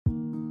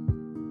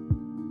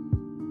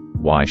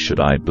Why should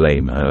I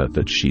blame her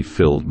that she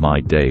filled my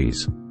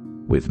days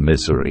with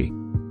misery,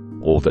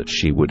 or that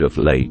she would of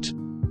late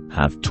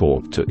have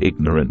talked to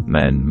ignorant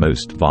men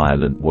most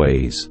violent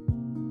ways,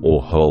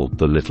 or hold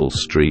the little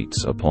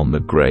streets upon the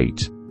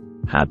great,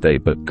 had they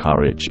but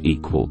courage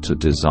equal to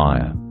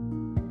desire?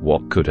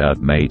 What could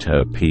have made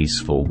her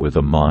peaceful with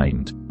a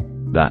mind,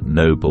 that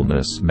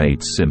nobleness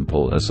made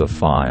simple as a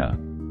fire,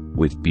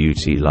 with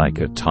beauty like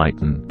a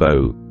Titan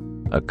bow,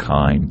 a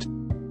kind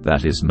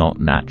that is not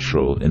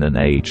natural in an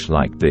age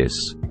like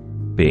this,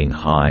 being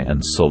high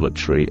and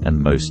solitary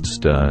and most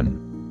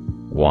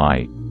stern?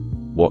 Why,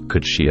 what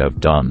could she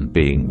have done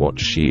being what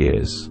she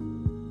is?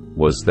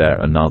 Was there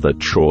another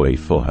Troy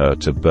for her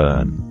to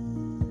burn?